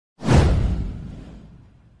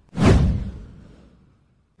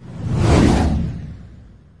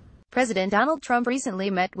President Donald Trump recently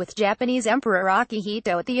met with Japanese Emperor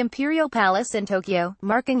Akihito at the Imperial Palace in Tokyo,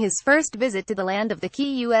 marking his first visit to the land of the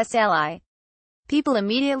key U.S. ally. People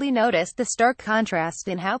immediately noticed the stark contrast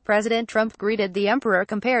in how President Trump greeted the emperor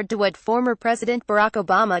compared to what former President Barack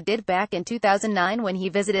Obama did back in 2009 when he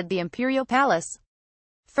visited the Imperial Palace.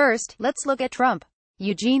 First, let's look at Trump.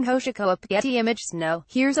 Eugene Hoshiko up Getty Images. No,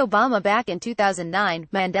 here's Obama back in 2009.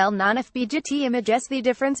 Mandel non-FB Getty Images. The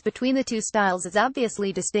difference between the two styles is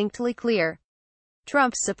obviously distinctly clear.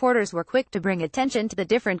 Trump's supporters were quick to bring attention to the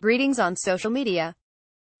different greetings on social media.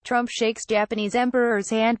 Trump shakes Japanese emperor's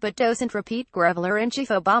hand but doesn't repeat Groveler-in-Chief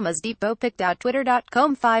Obama's depot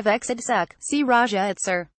pic.twitter.com 5x at suck. See Raja at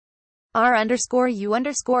Sir.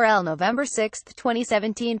 R_U_L November 6,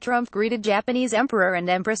 2017. Trump greeted Japanese Emperor and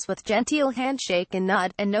Empress with genteel handshake and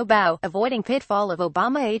nod, and no bow, avoiding pitfall of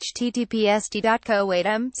Obama.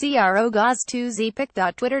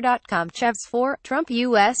 https://cro-gaz2zpic.twitter.com Chevs 4, Trump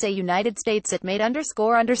USA United States at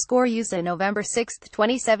made__USA November 6,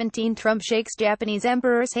 2017. Trump shakes Japanese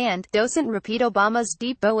Emperor's hand, doesn't repeat Obama's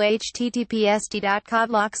depot.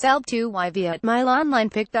 https://codlocksl2yvia at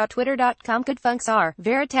myonlinepic.twitter.com Good funks are,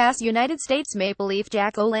 Veritas United States Maple Leaf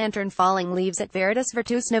Jack-o'-lantern falling leaves at Veritas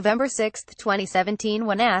Virtus November 6, 2017.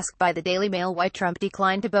 When asked by the Daily Mail why Trump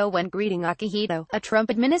declined to bow when greeting Akihito, a Trump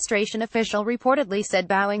administration official reportedly said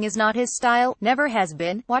bowing is not his style, never has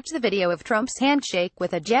been. Watch the video of Trump's handshake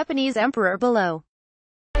with a Japanese emperor below.